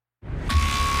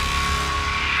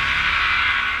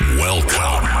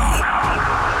Welcome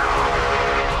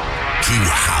to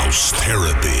House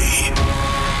Therapy.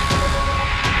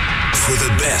 For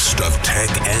the best of tech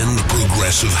and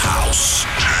progressive house.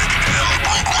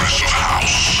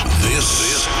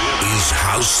 This is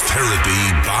House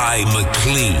Therapy by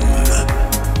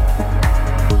Maclean.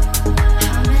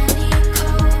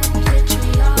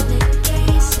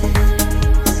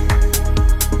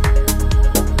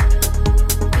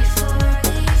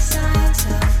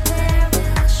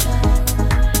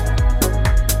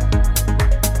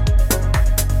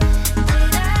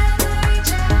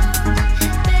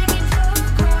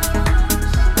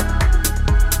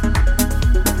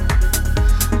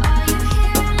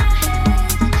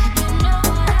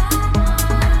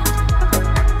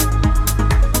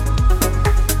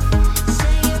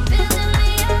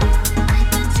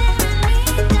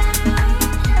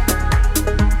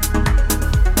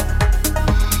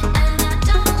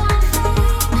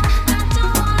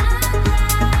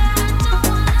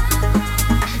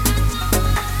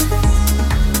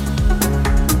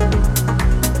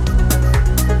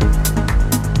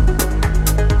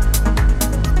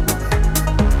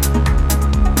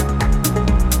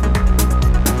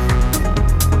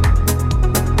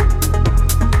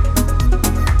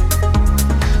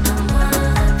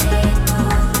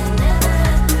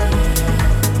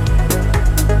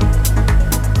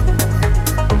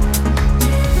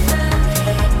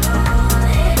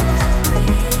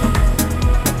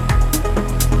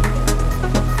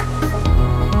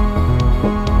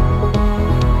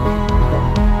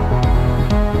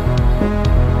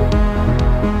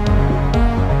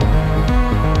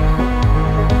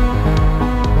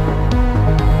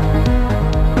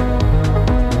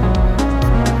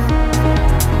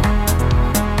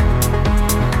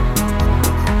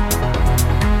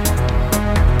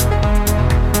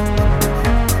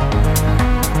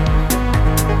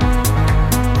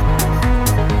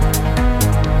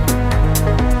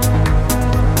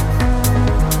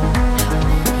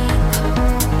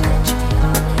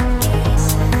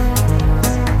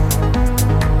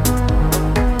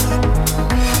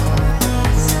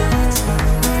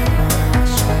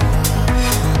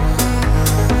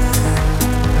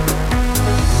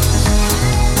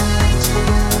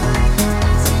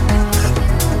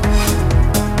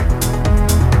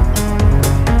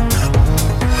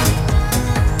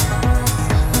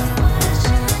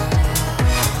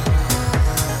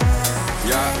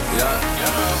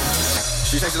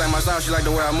 She like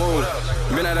the way I move.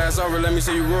 Bend that ass over, let me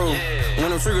see you groove. When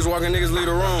them triggers walking, niggas leave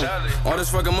the room. All this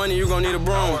fucking money, you gon' need a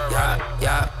broom.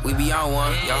 Yeah, we be on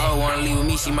one. Your hoe wanna leave with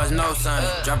me, she must know something.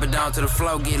 Drop it down to the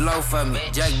floor, get low for me.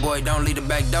 Jack boy, don't leave the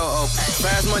back door open.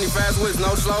 Fast money, fast wits,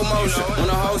 no slow motion. When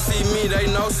the hoes see me, they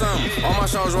know something. All my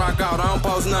shows rock out, I don't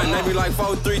post nothing. They be like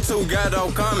 4, 3, 2, ghetto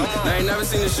coming. They ain't never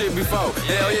seen this shit before.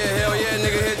 Hell yeah,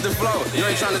 nigga hit the flow. You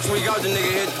ain't tryna tweak out, the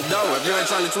nigga hit the door. If you ain't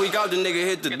tryna tweak out, the nigga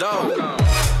hit the door.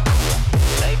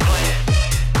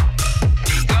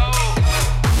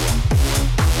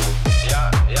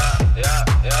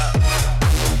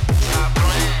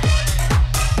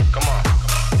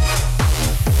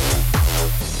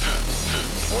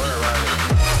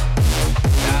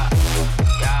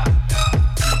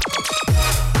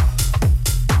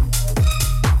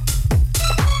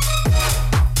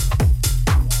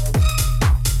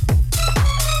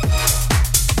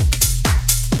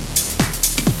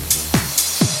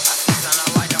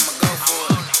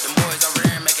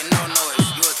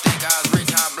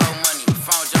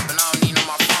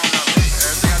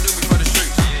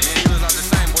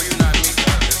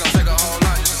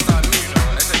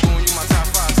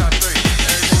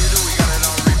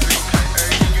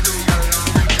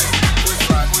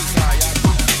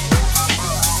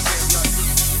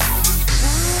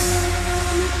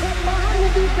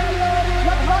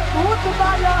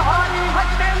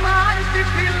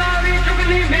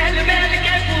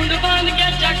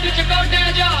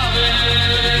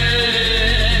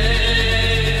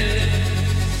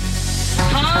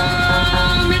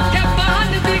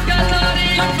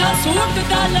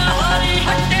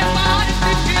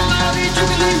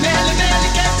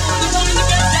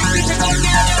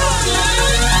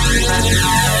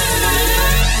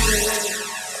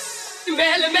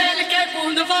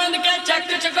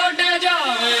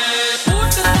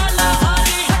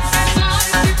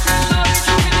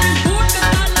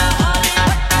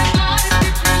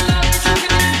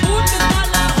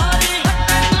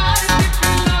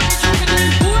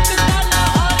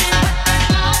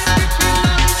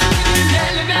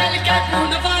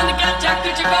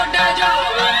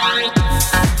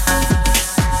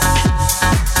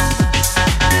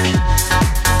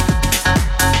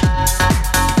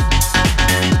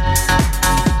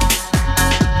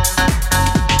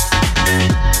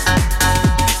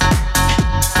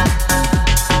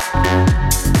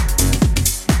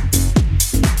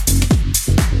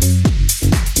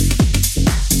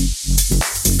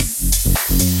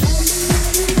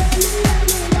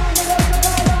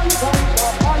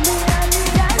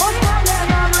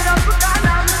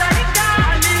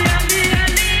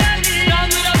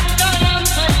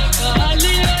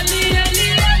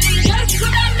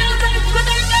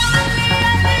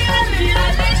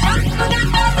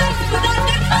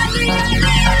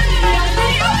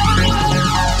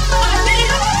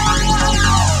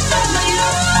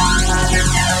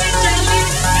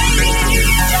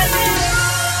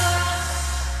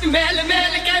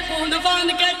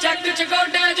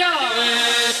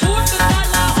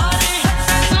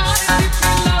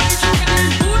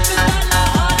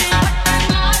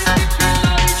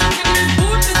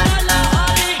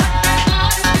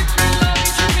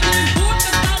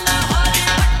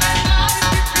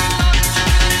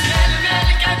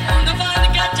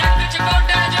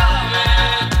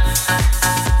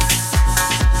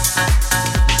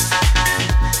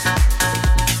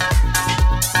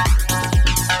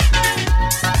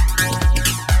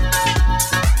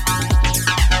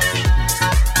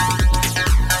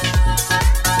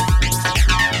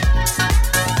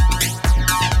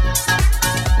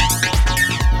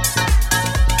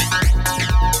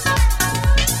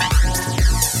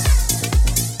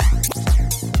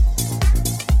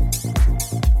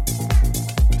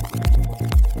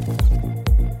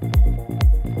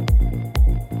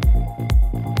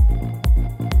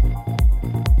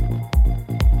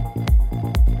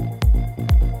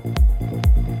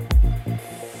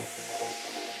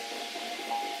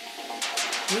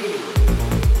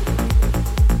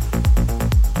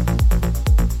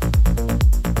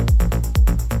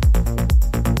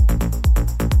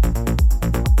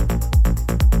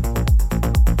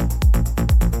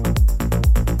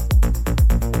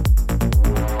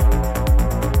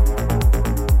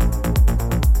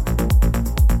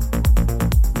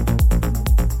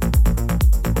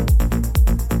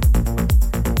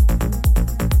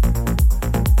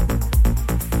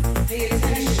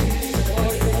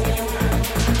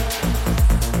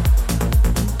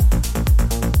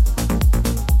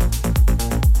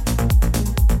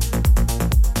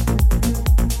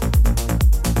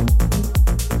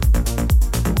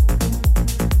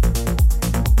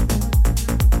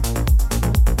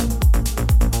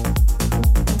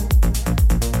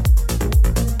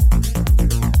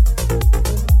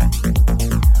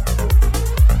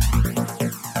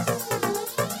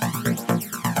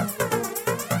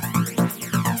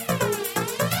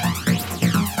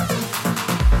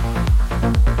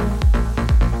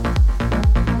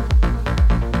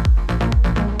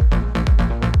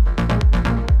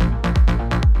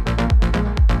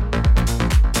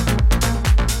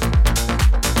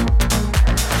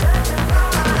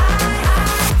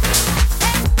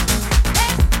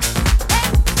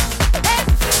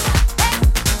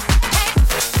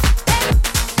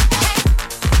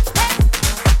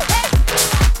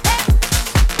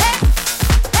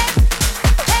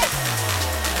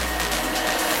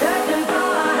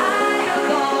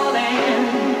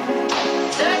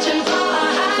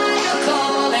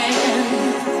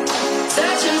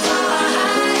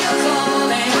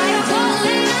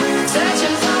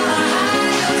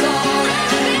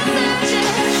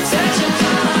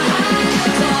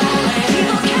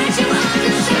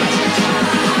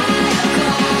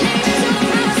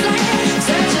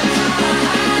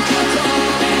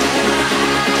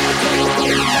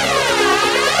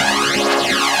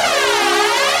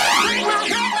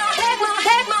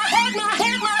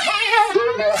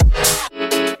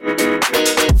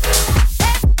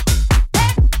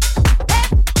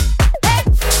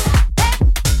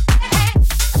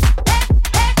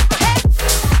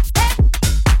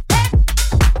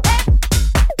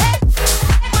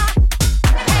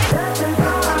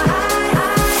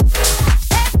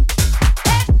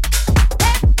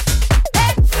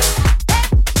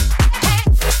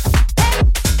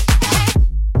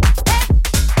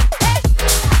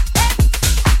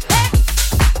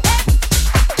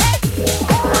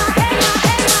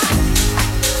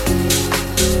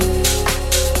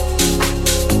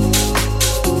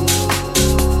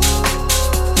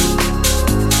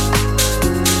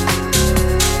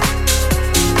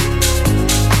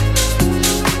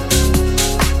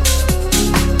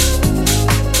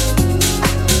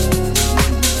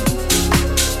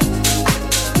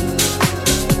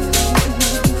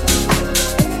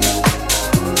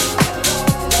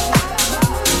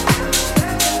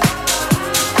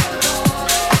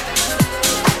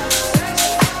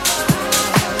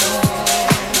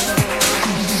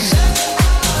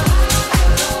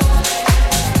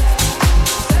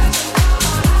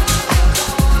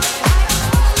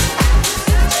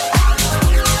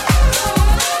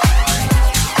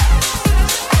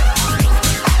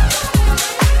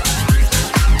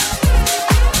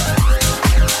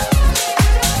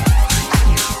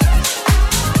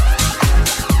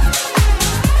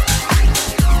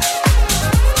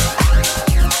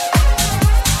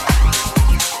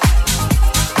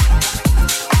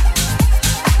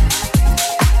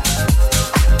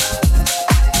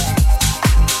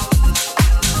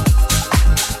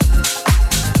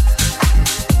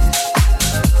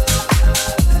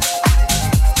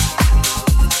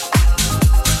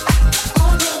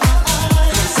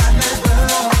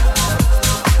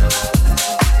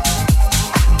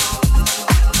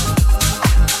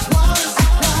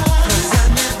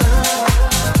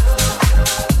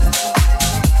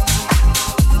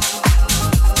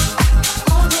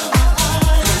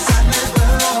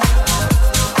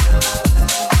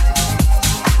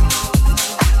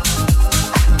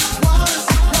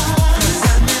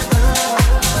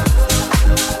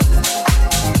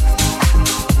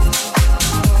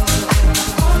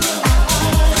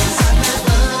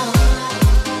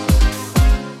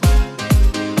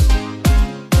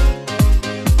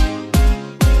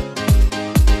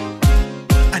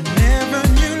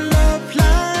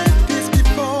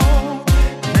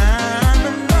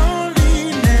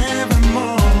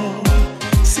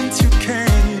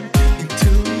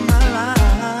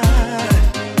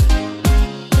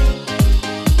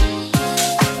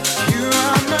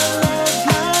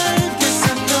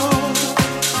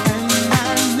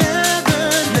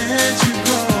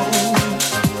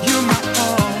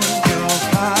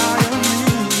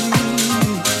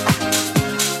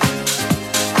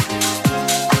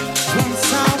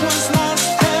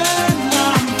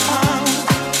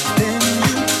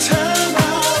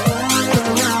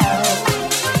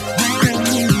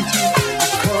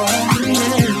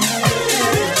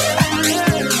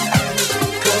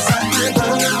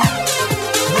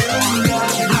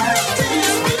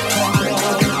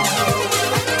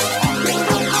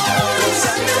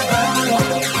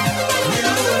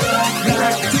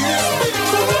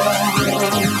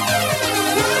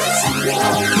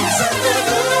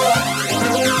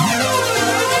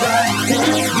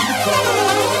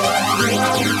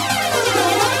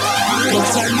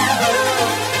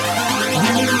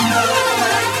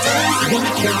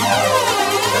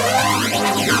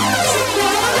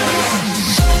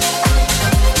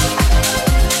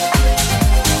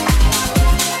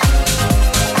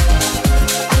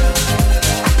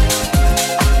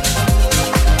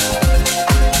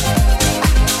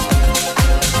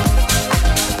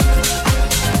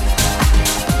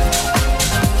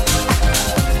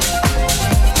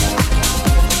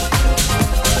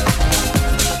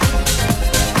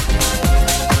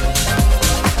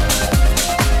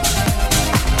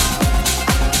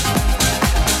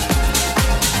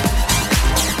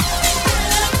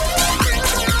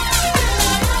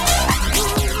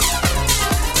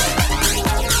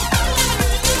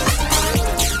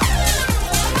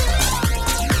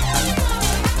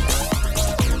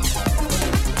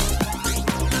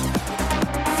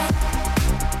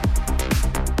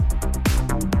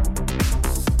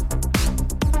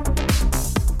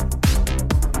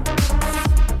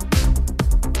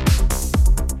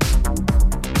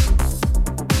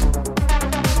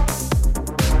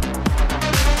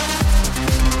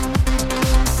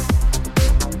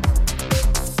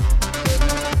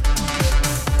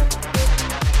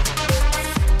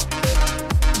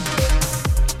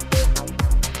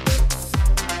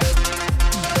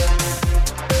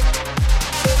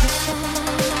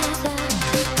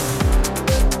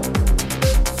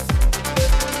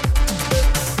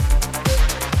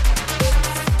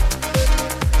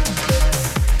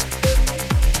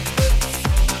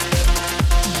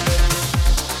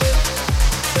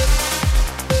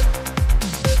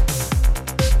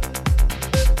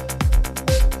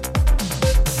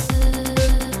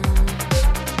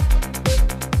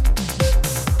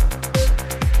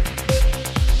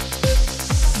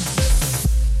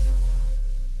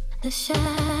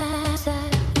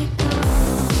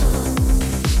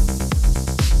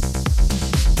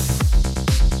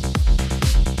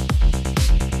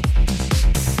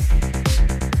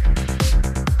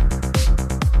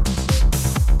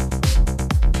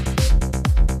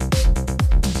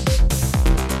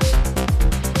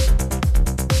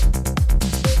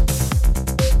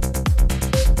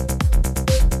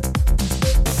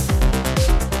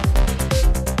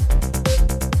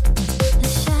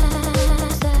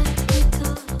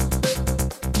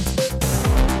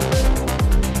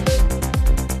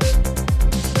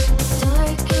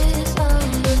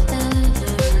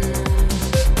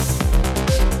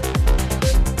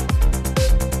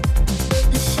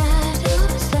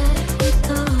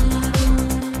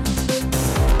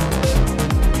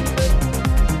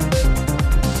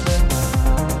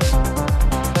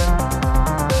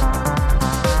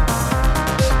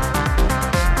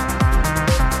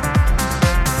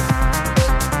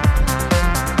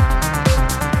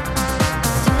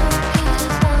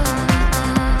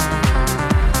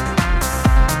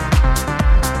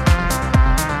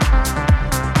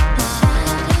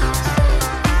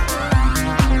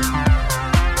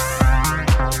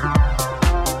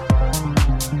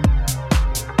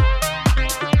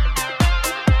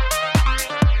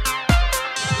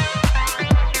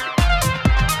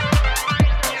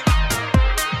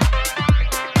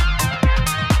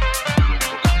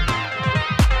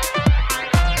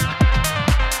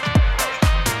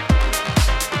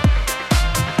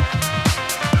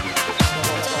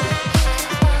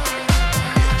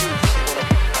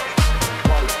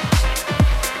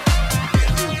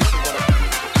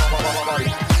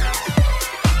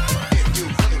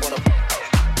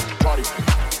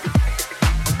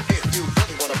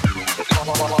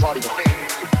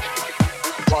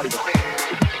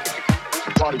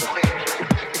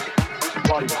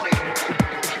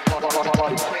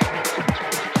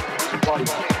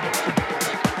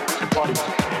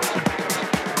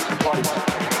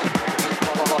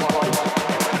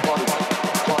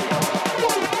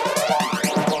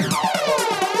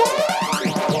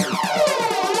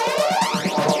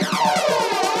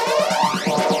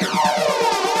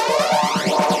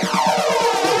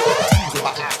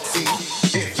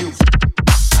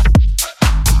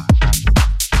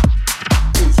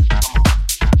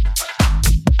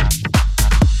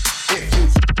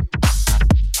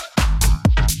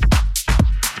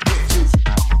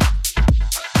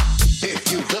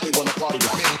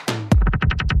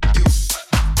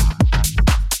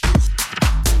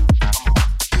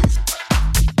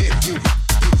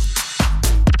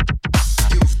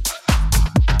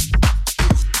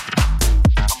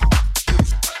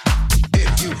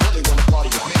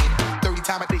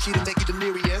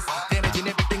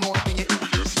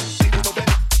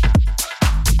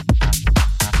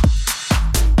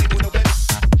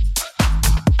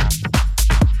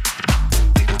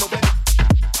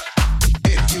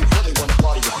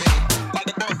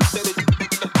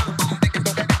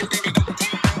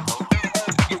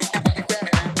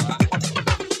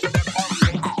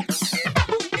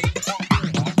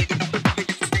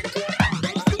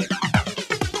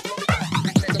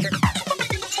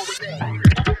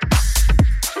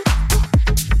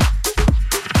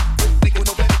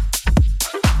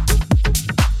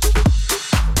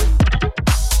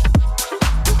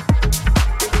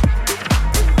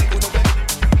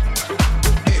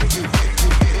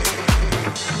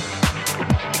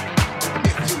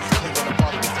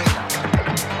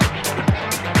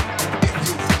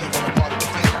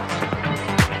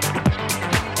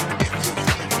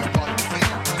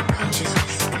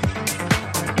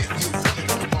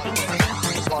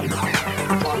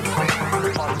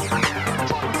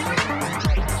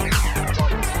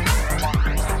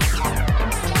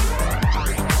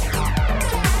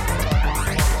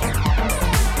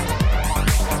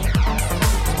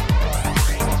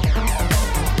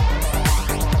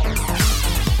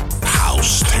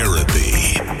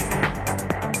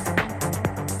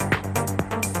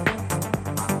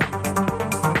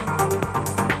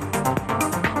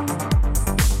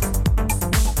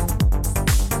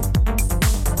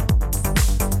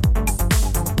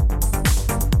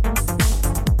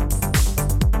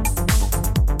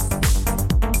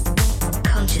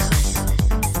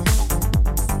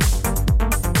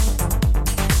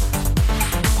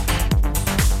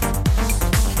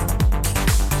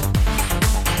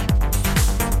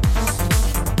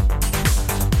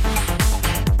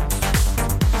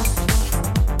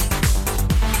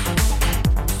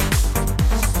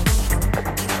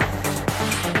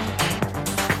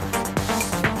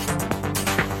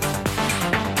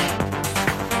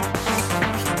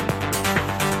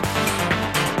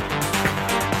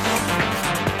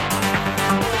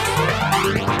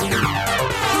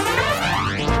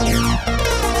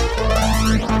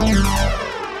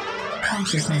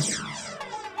 consciousness.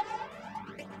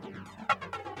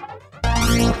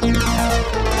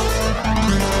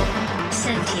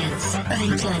 Sentience of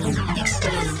internal,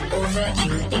 external, or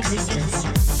virtual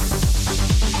existence.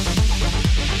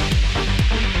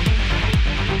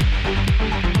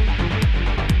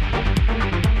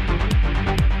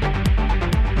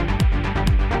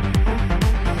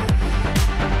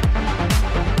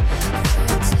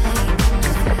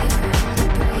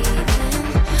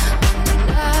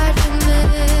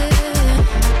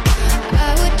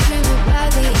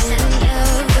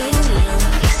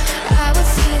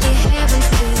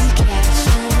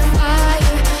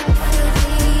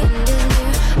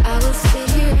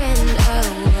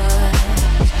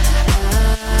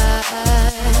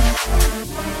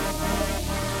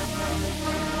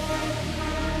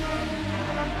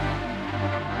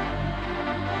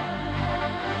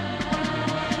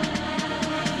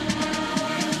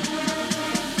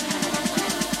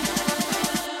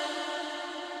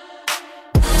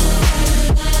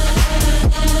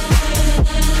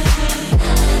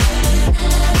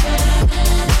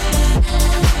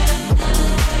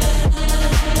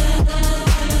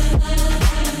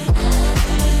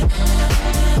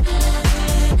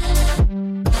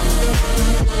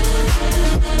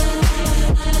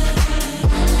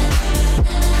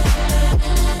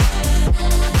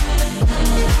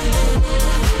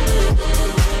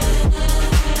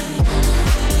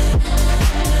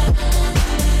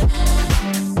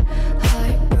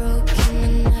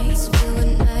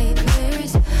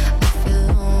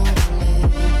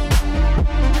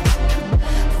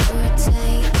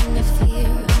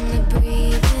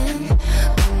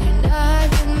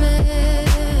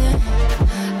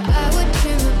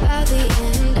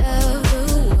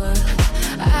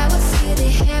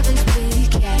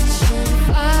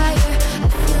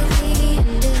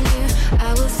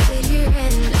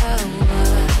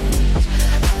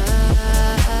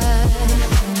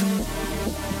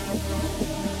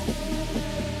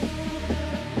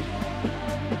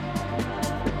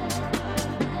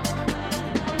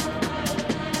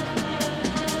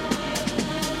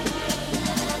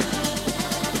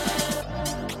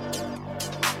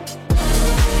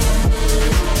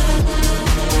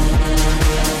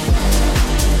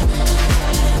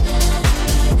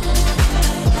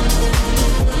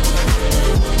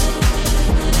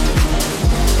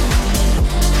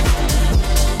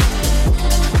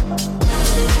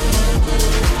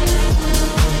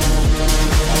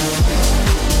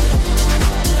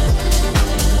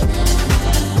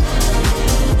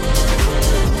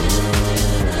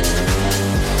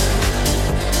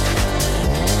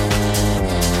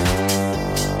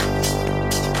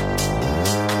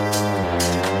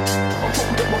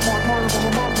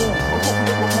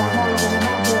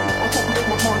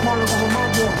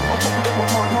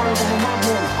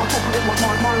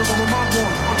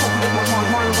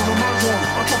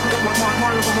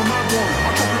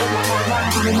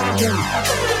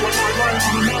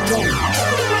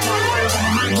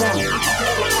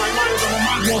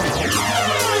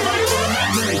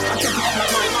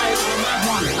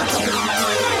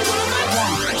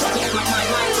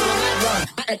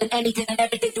 Anything and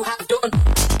everything you have done.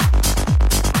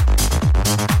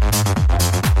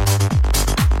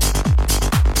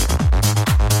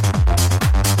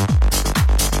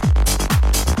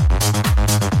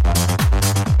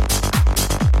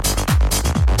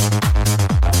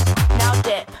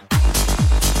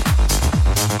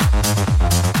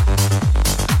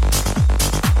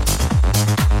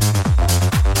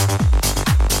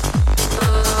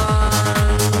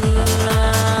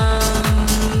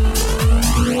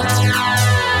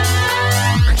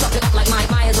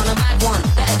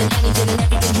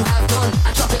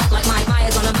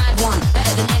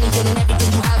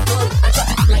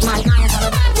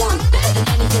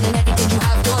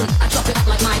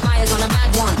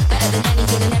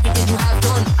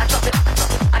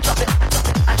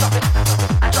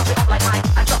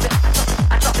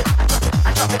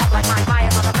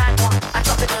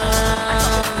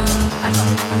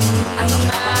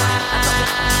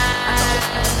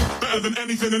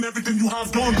 Anything and everything you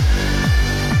have done.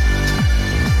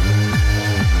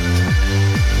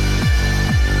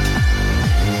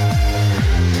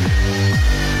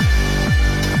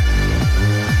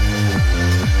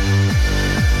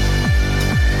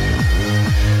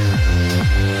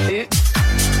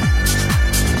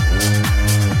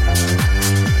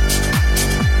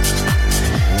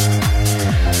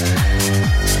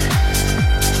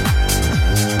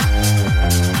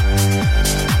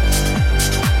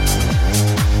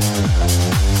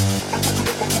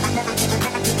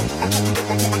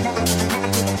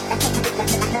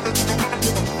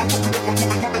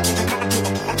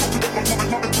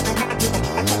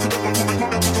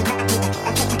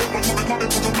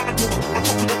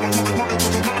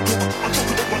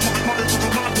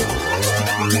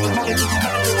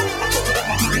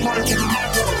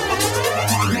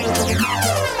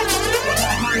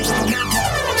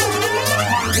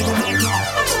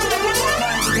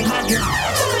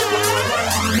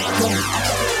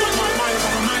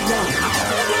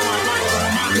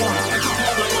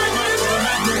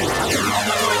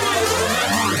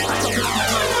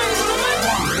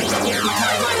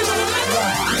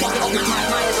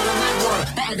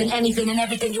 than anything and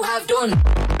everything you have done.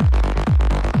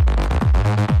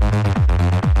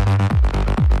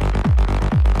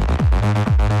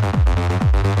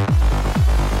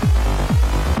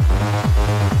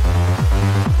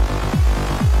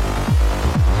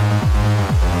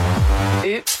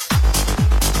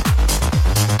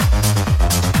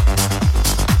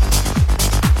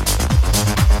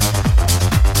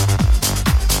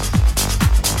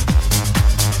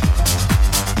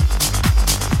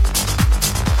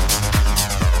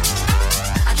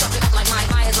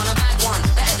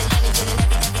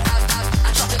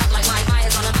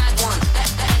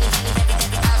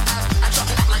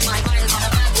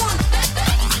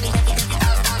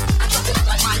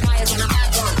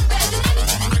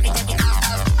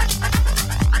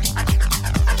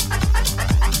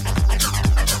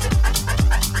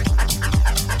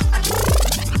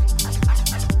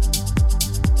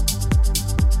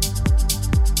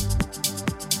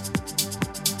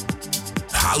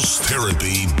 House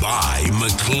Therapy by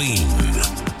Maclean.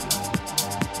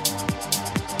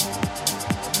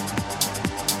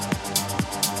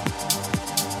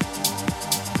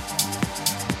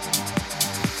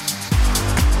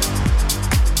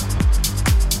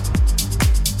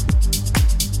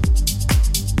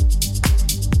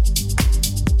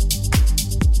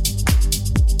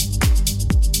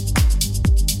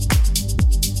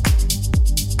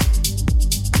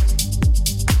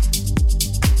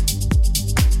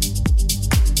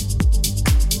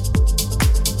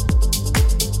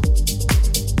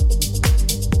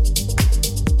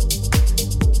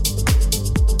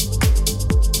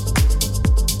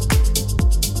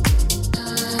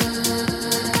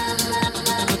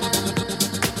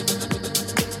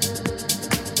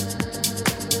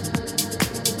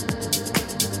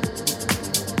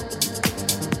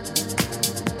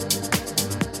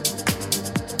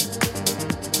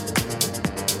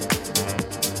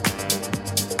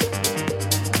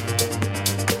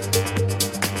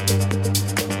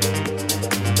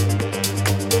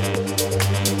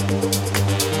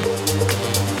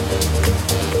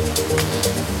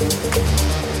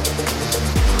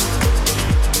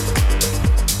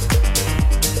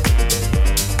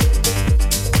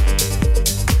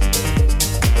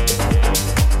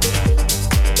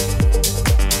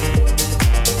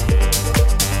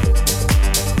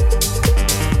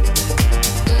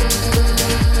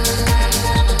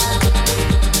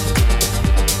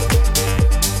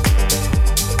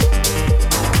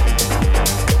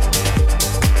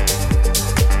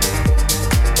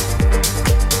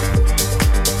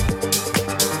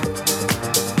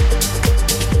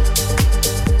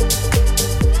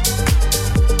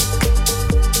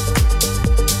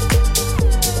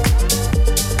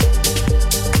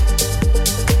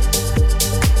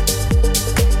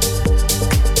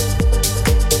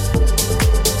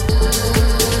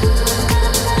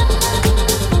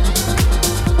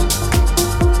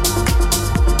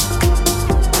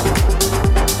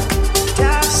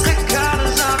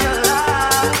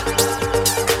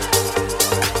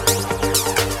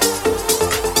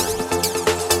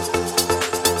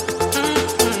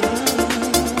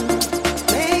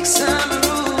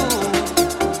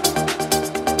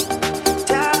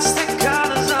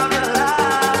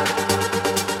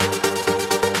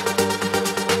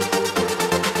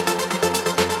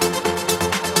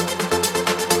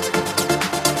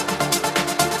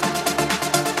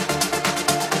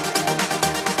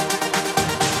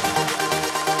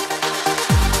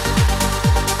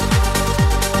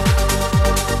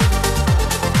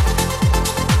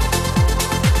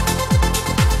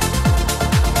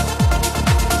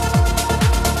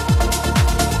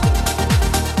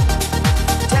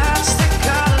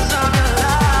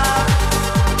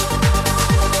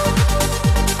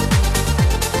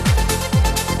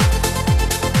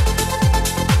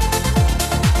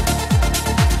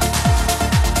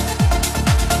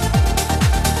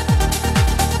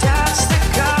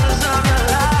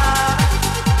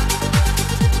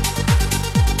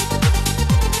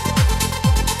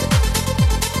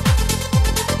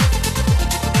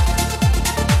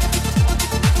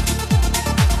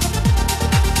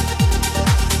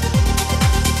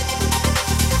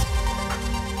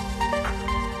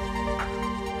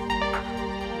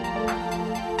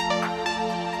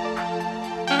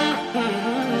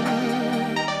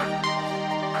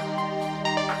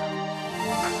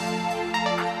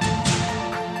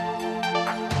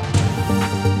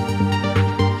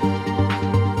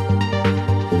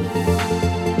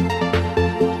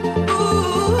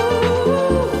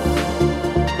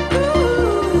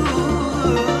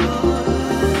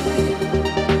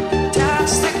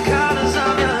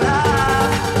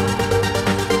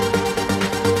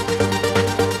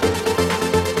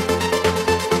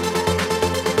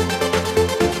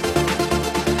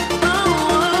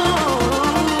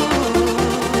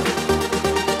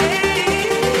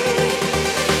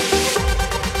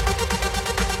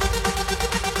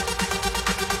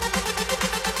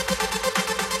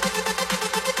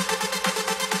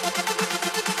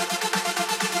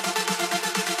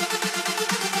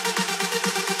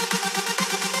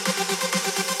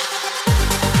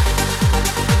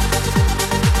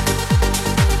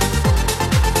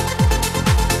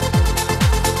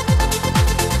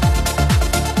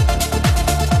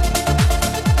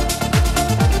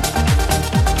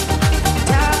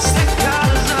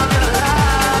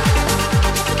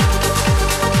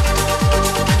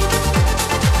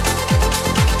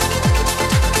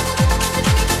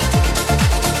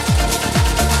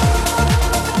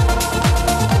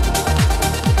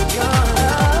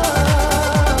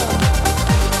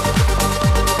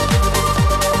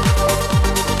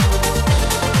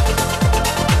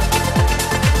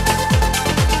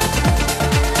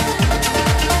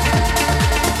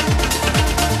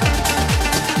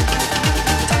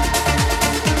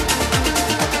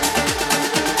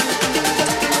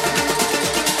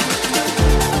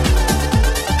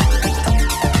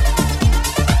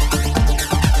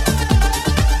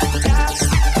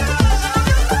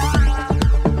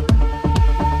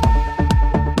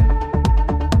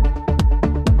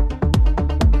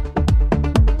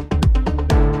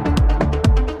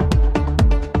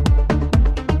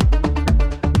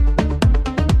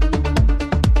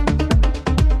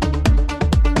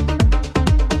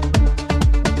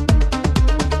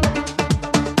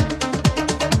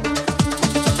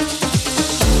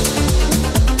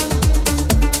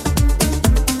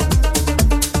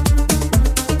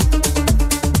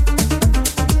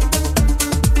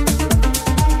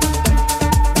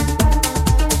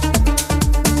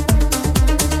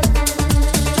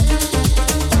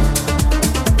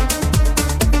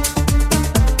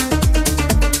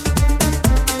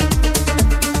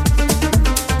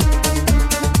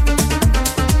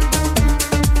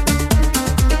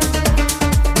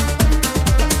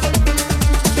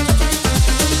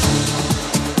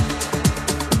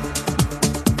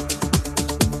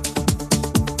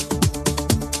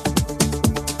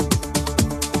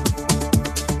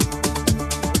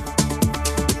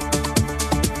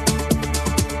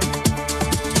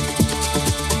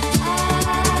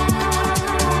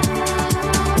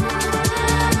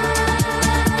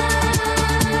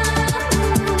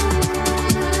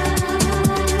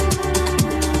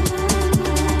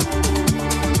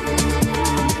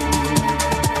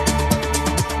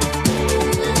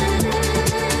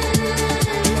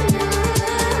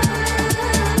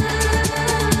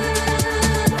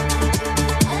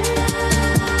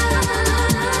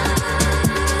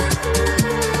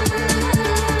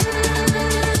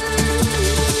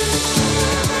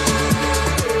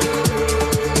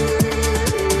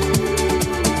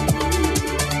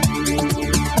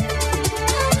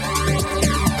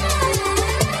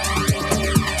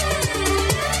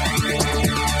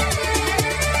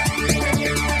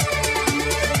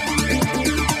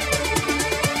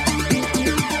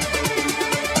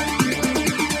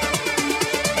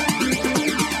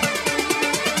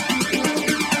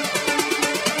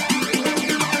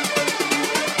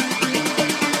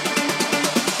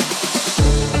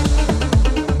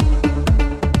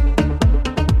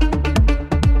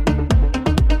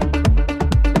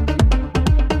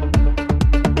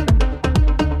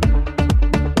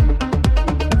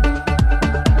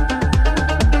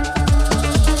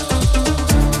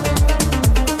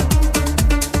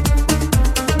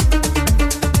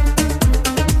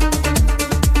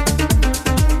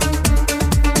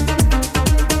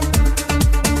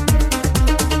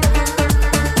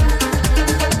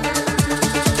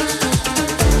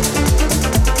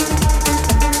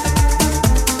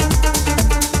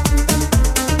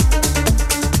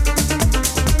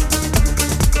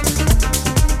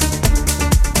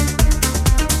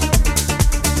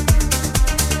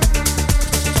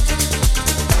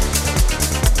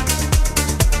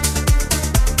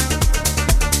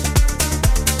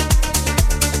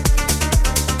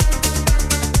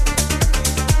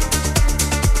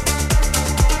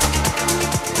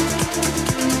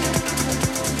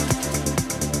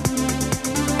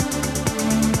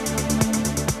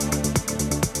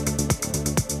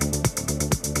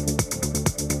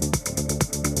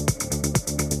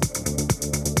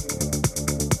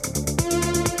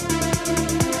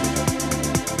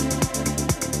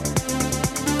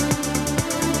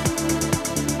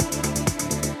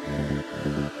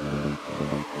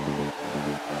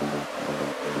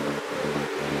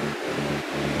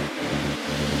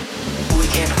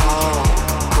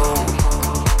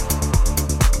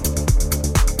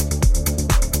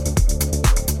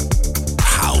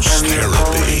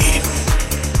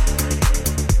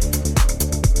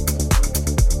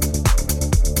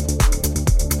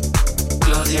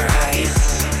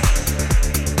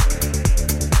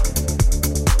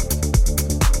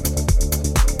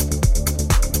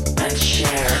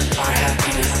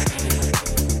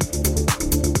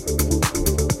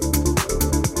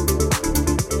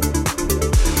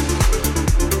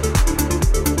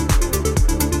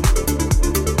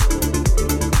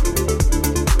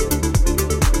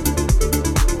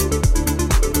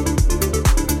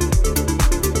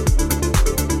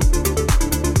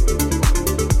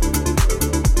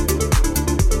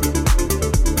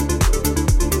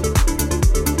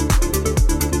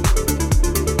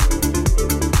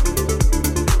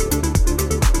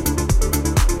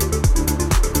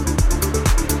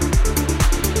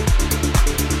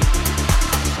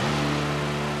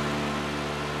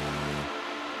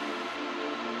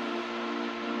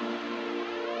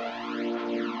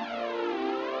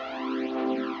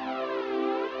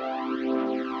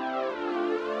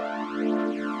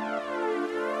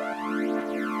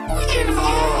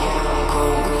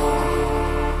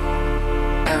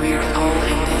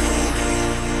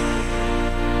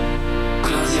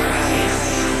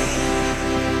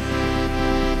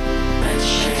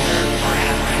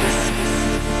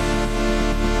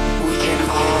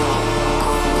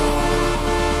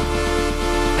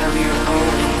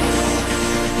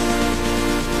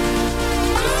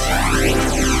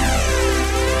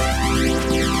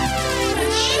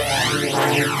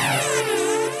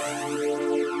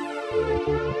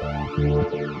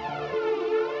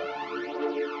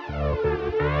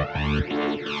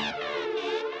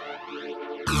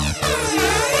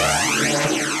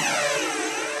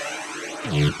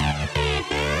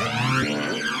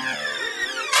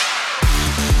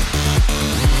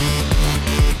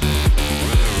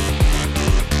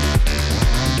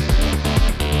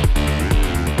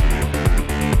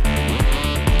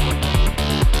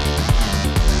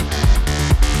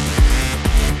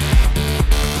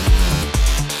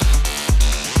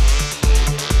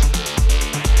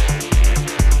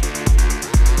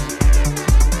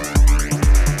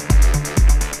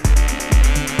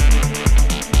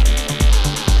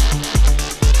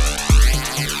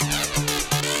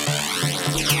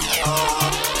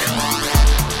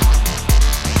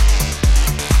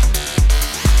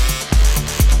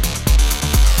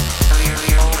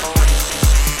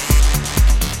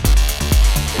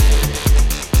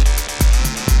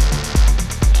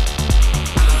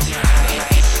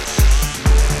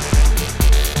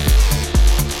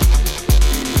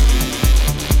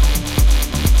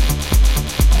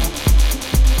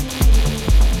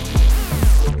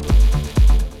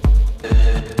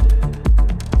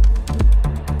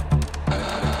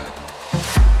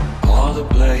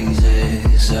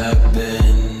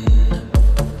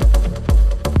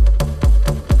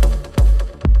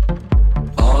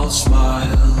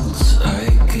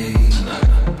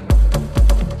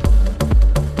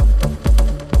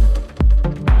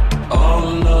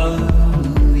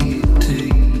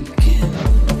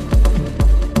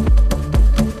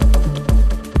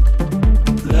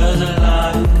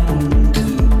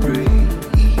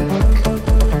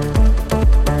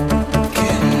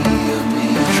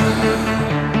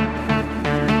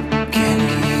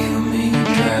 Can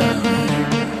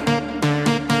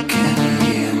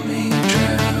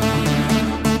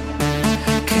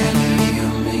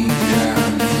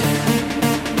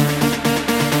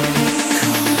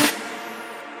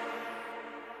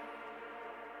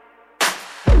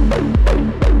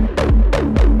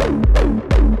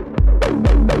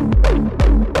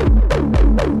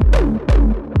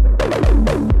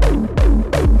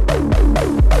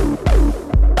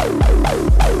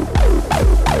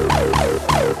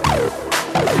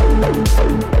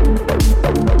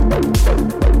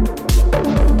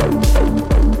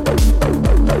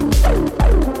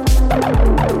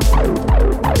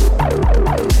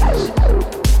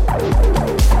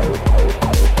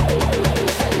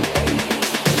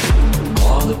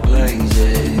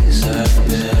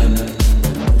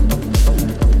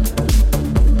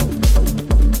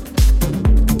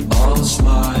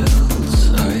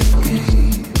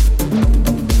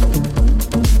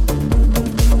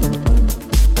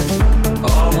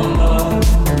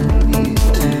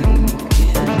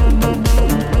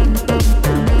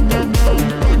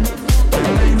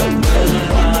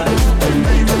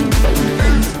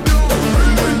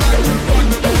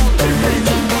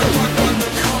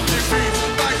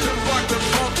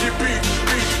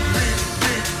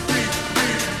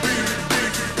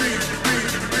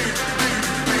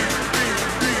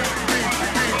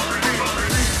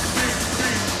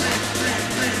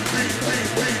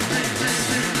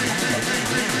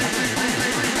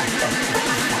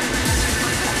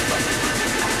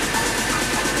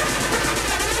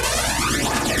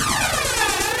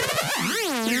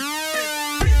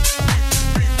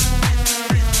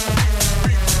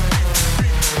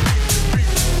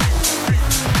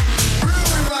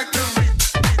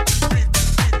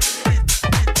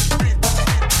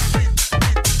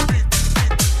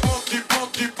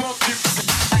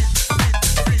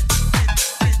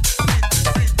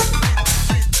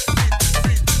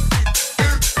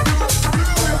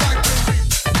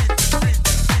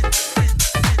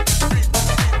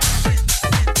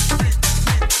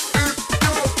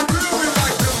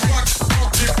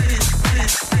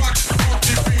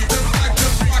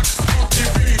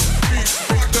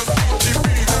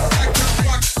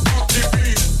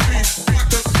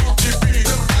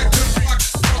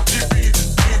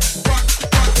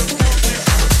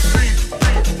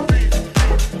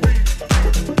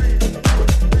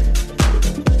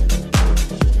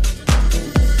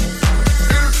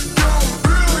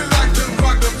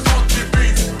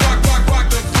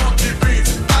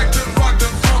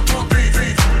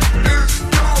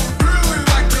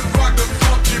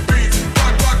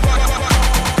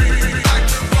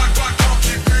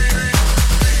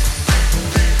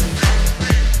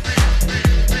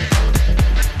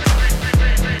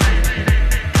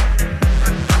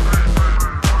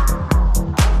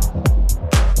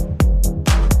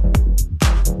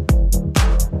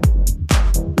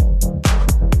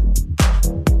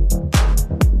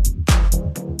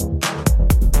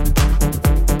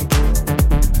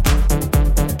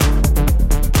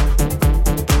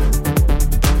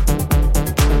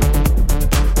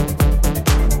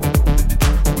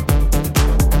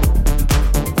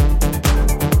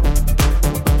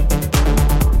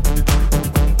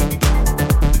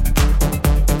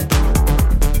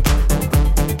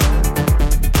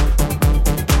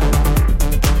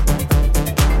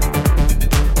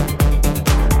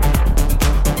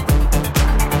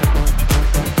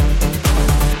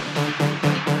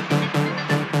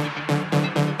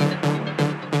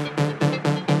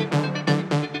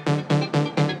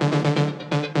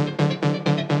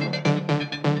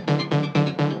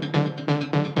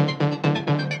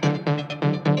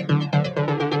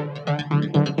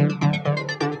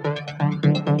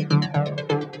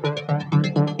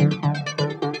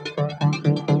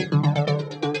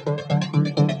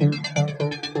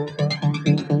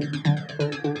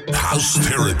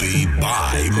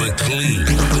by Maclean.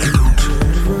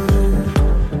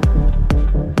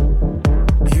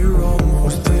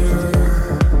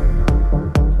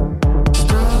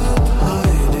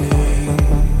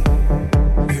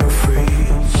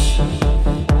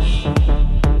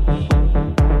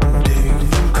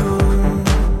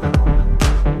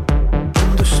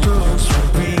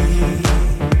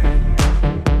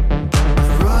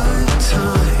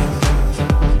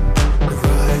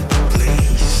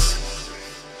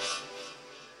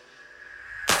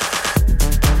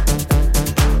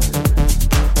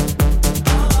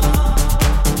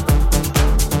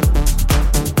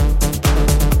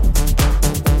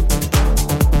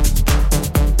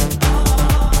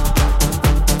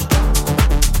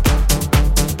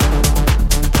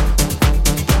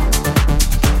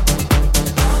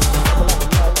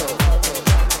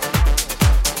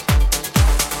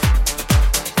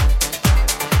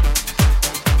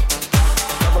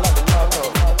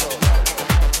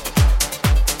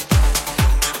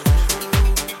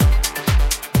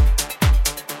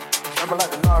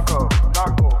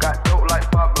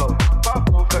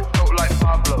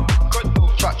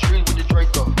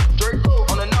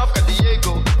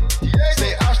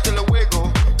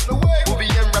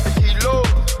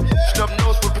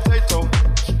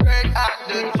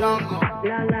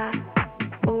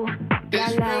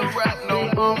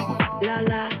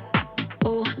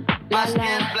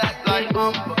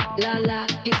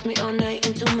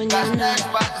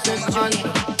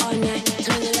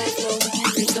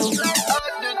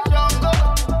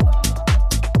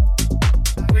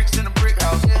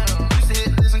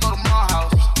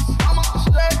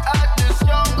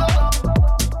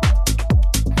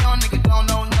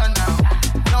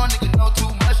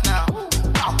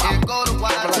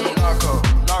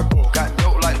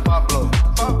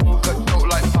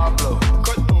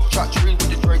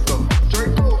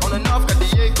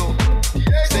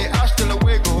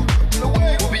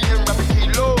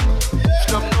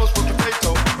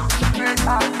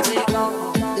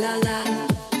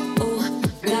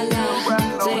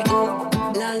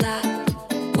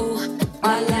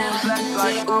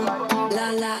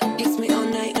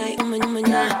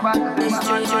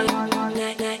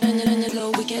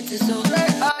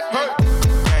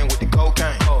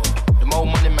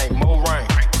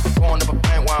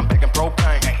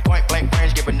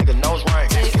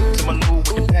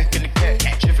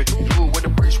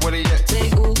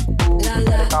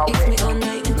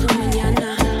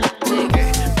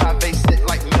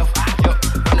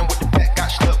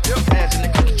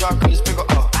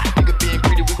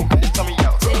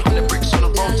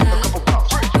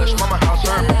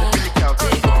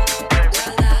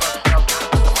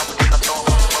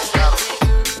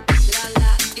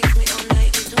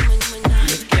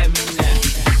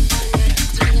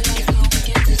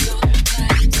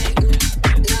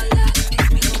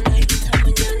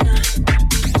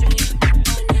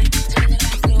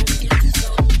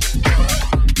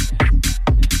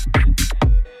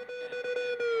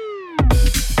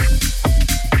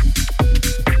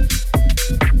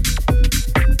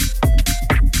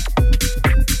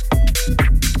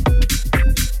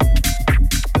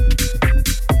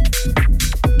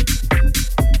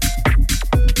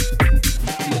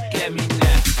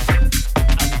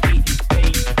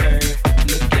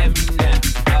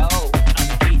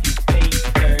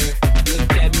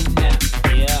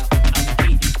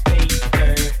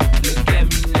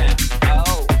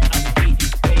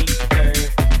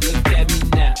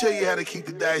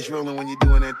 Rolling when you're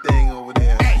doing that thing over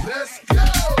there. Hey, let's go!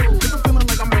 I'm feeling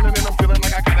like I'm running and I'm feeling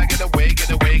like I gotta get away, get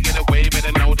away, get away.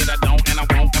 Better know that I don't and I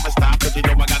won't ever stop, cause you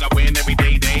know I gotta win every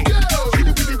day. See,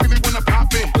 you really, really wanna pop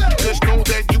it. Just know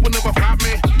that you will never flop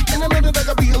me. And I know that I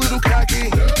gotta be a little cocky.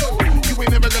 You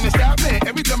ain't never gonna stop me.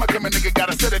 Every time I come, a nigga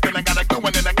gotta set it, then I gotta go,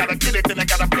 and then I gotta get it, then I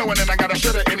gotta blow, and then I gotta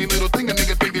shut it. Any little thing a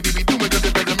nigga think that he be doing, cause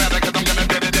it doesn't matter, cause I'm gonna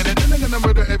dead it. Then I'm gonna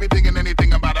murder everything and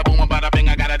anything about a boom, about a bing.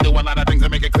 I gotta do a lot of things to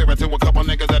make it clearer to a couple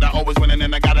niggas that are always winning,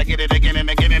 and I gotta get it again and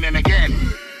again and again.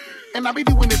 And I be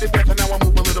doing it to death, and now I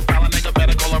move a little foul. A nigga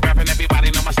better call a rap, and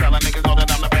everybody know my style. Niggas know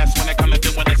that I'm the best when it come to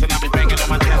doing this, and I be banging on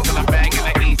my chest, and I'm banging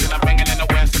the east, and I'm banging in the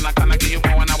west, and I kinda give you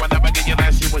more, and I will never give you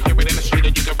less. You will hear it in the street,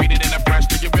 and you can read it in the press.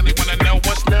 Do you really wanna know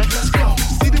what's next? Let's go.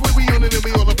 See the way we on it, and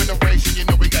we all up in the race, and you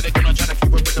know we got it gonna try to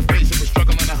keep it with the pace, and we're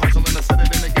struggling to hustle and to set it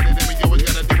and to get it, and we always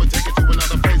gotta do it, take it to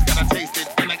another place. Gotta taste it,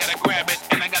 and I gotta grab it,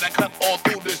 and I gotta cut all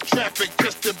through this traffic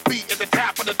just to be at the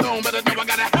top of the dome. Better know I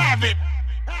gotta have it.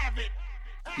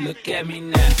 Look at me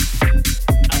now,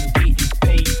 I'm getting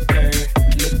paper.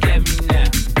 Look at me now,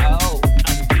 oh,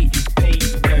 I'm getting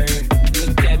paper.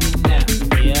 Look at me now,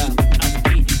 yeah, I'm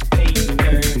getting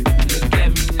paper. Look at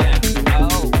me now,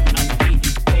 oh, I'm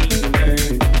getting paper.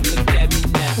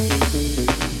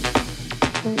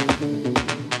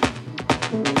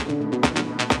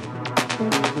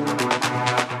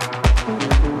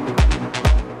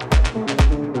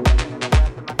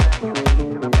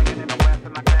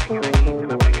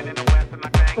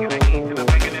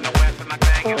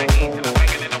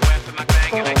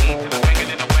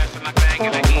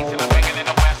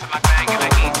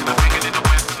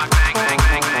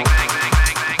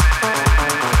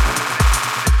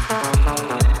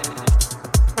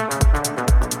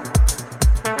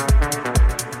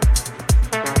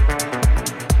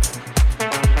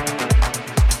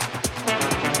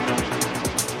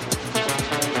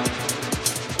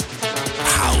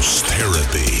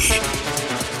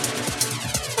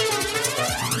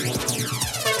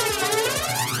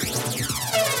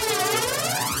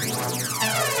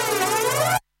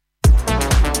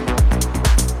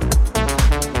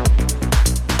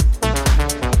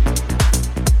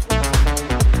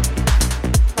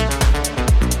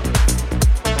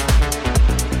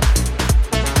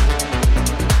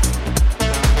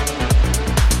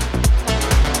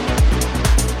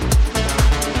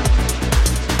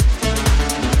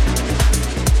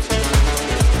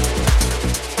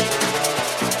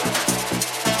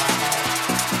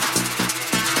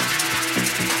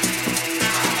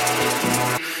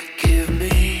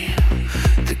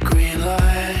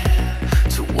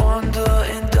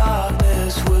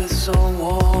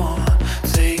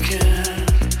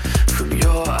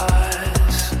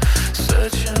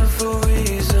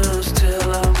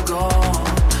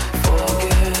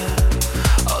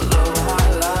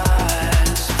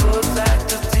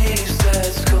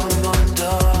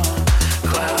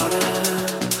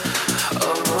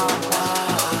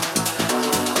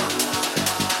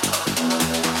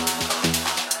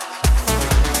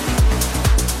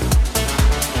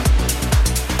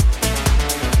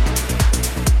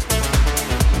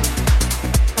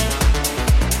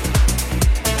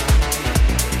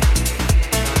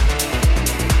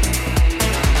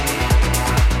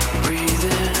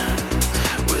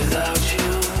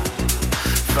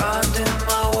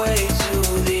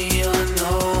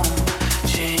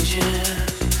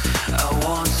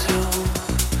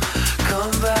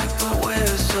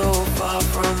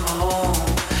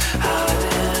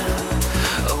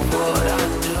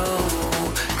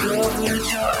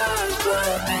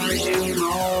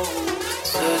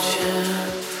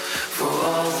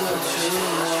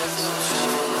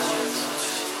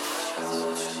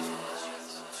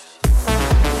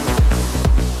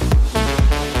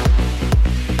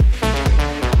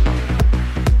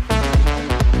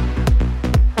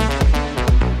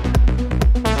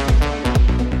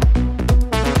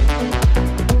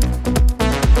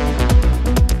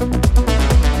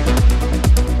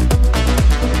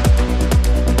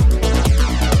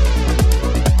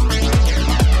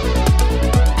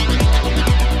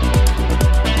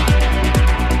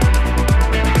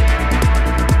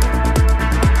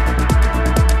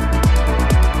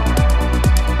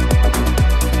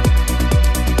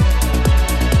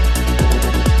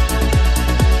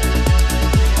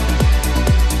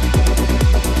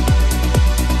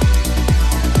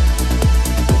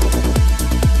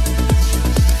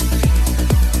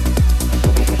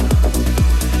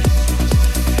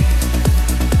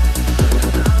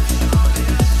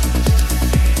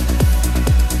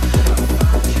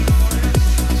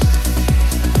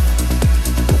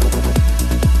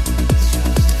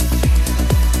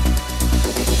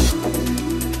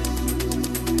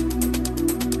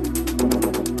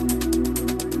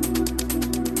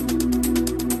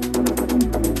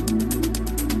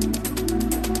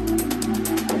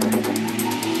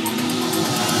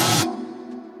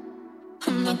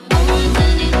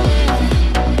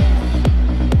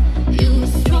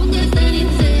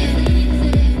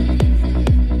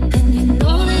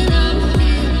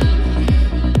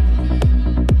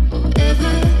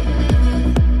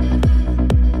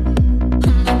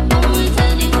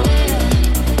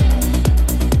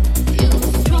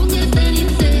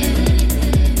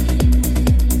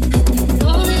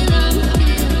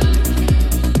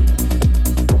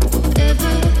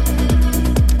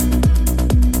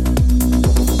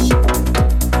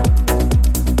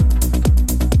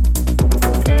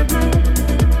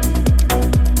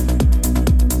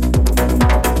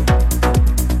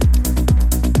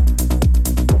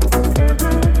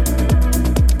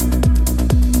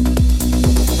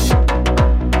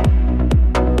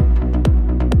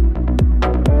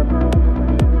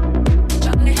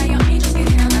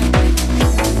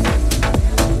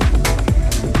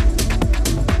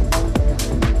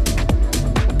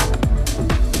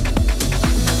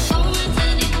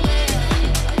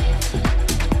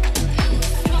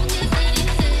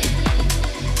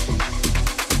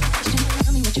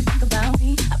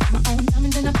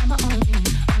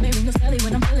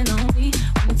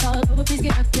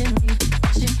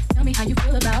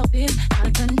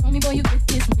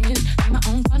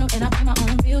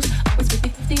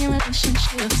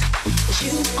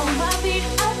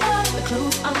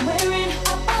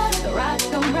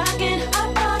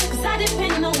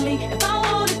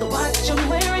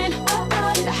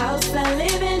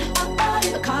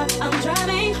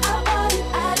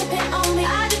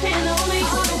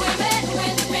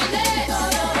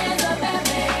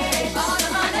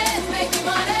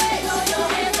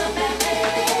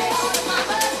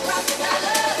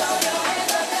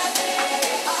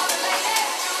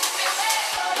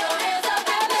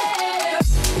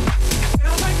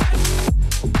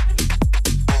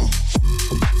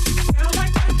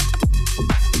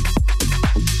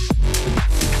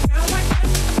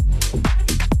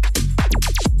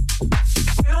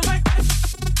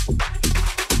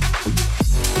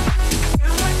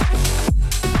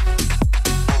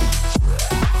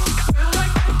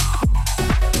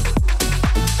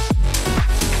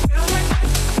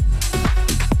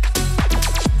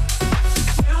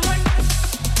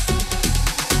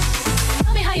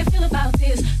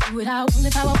 what I want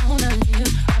if I wanna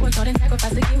live. I worked hard and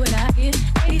sacrificed to get what I get.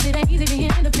 Ladies, it ain't easy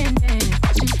being independent.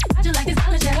 I just like this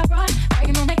knowledge that I brought.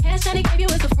 Bragging on that cash that he gave you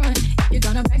as a front. If you're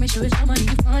gonna brag, make sure it's your money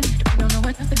you fund. We don't know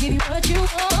what else to give you what you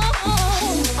want.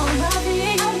 On my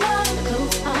feet, the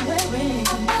clothes I'm wearing,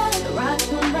 the rocks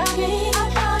I'm rocking.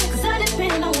 'Cause I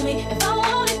depend on me. If I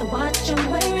want it, the watch I'm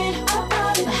wearing,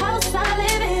 the house I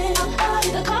live in,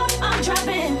 the car I'm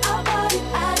driving.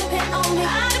 I depend on me.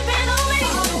 I depend on me.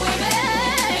 All the way back.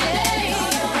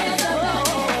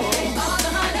 All the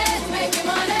honeys making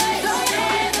money. Throw your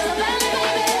hands up at me,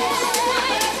 baby.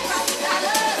 I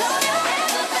love. Throw your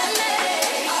hands up at me.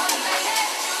 All the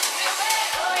ladies,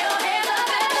 throw your hands up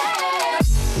at me.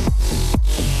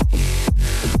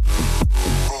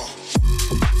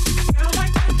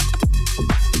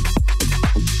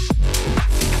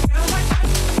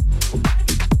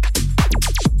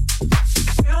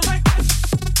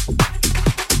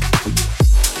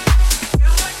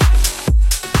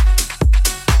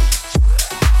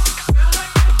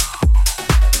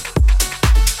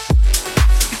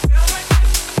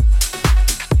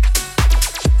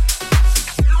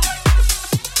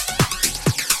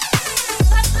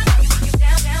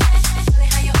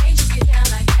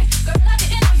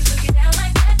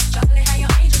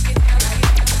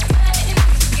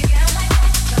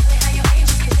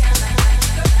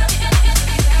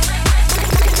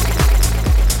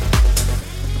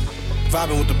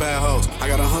 Vibing with the bad hoes. I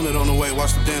got 100 on the way,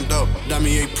 watch the damn dope.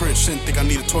 Damier Prince, shouldn't think I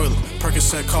need a toilet.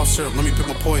 Percocet, cough syrup, let me pick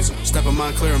my poison. Step in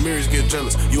mind clear, mirrors get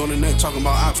jealous. You on the net talking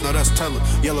about ops, now that's telling.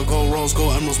 Yellow, gold, rose,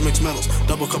 gold, emeralds, mixed metals.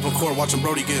 Double cup of court, watching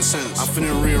Brody get sentenced. I'm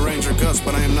finna rearrange your guts,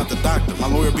 but I am not the doctor. My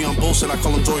lawyer be on bullshit, I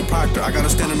call him Joey Proctor. I got her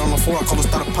standing on the floor, I call him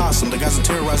Star Possum. The guys that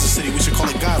terrorize the city, we should call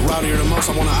it God. Rowdier than most,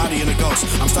 I want an Audi and a ghost.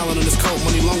 I'm styling in this coat,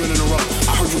 money longer than a rope.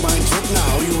 I heard you buying drip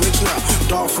now, oh you rich now.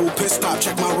 Dog food, pit stop,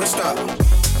 check my wrist out.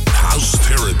 House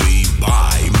Therapy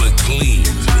by Maclean.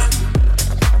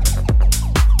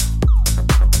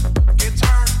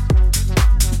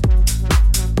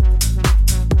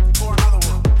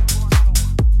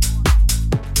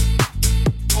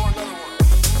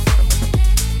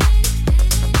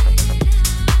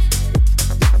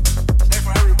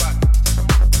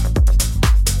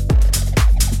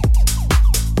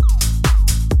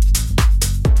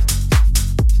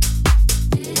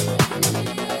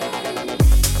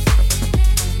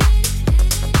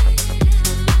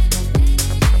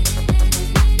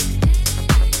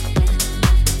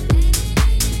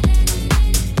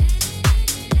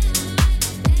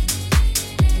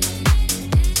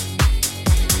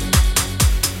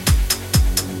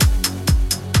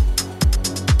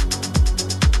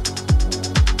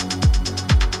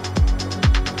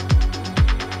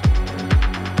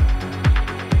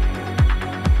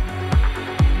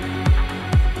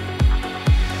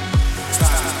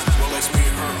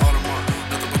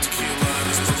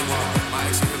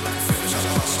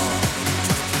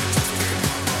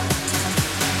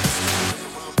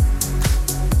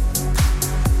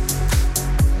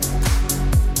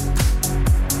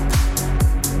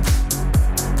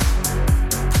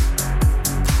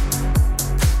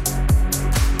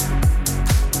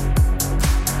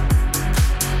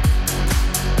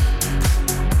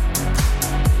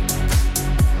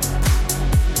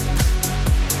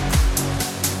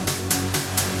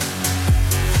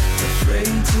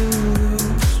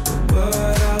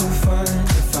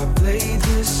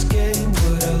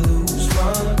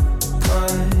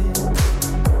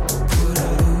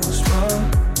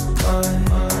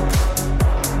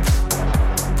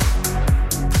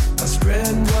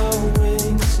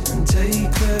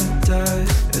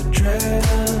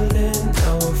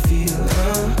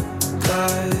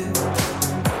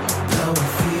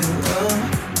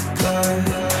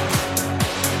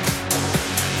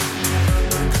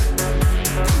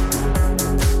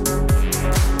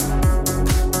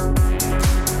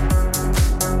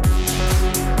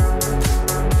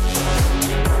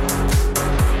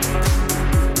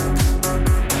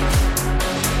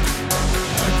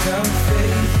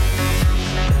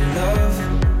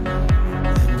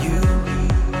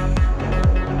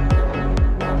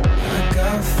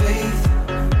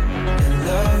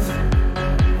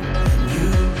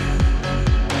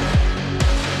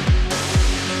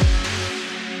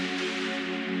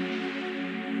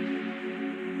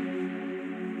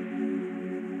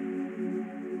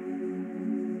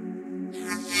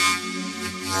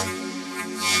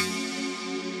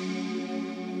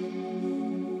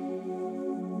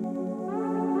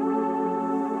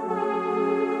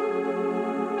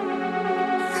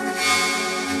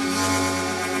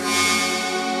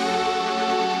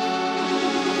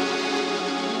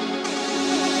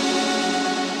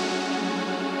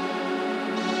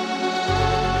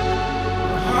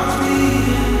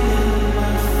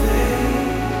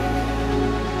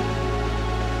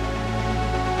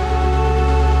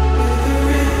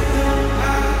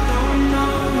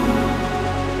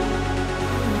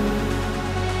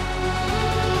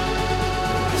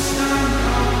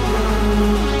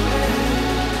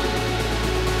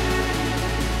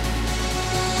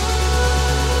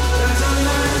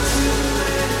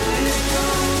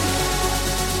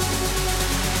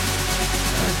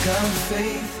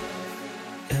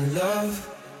 and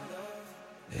love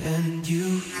and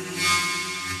you.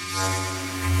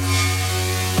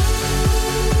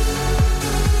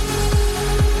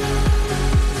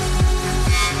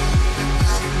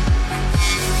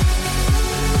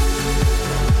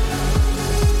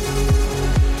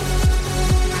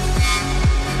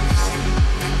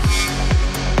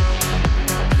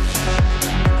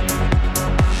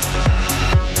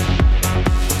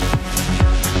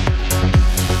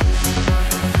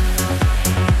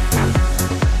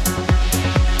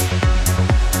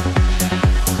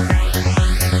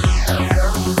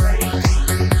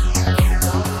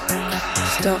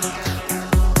 Stop.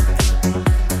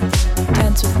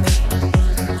 Dance with me.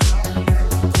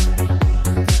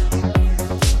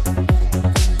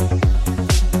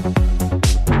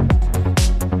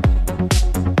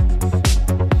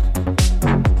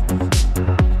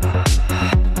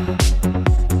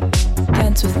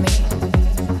 Dance with me.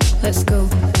 Let's go.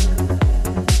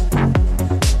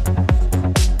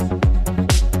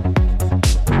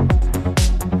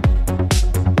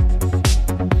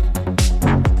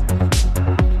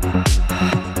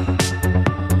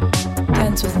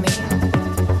 Dance with me.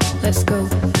 Let's go.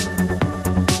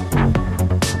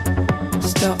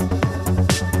 Stop.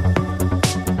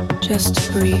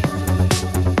 Just breathe.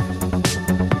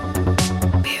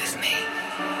 Be with me.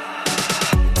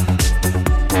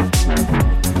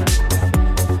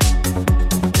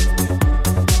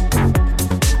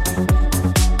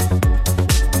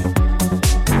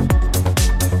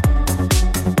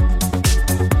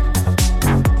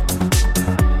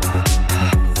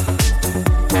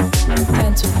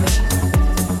 Dance with me.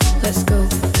 Let's go.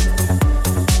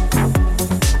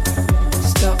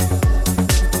 Stop.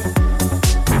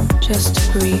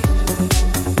 Just breathe.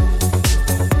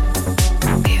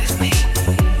 Be with me.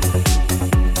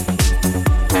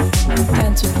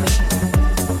 Dance with me.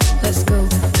 Let's go.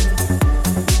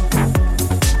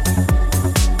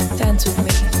 Dance with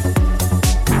me.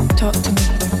 Talk to me.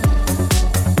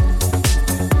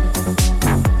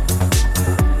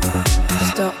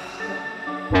 Stop.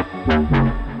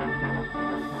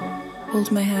 Hold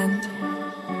my hand.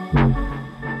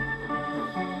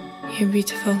 You're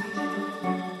beautiful.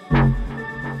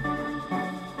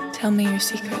 Tell me your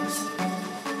secrets.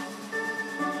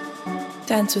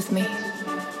 Dance with me.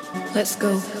 Let's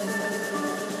go.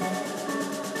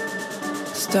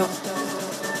 Stop.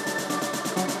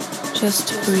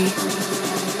 Just breathe.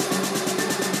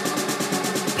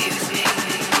 Be with me.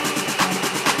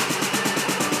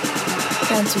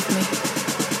 Dance with me.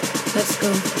 Let's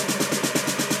go.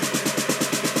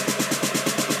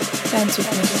 Dance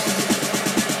with me.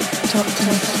 Talk to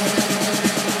me.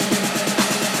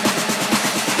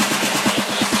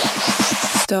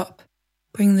 Stop.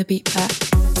 Bring the beat back.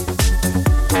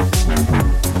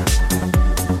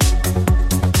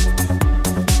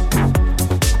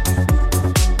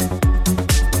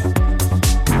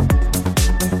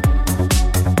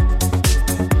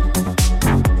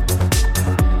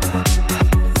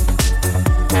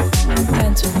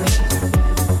 Dance with me.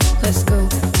 Let's go.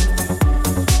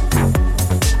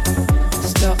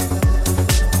 Stop.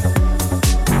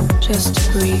 Just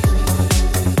breathe.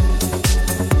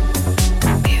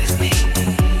 Be with me.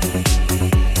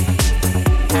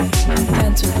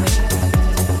 Dance with me.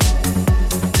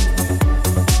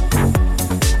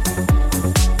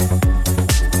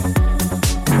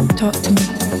 Talk to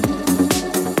me.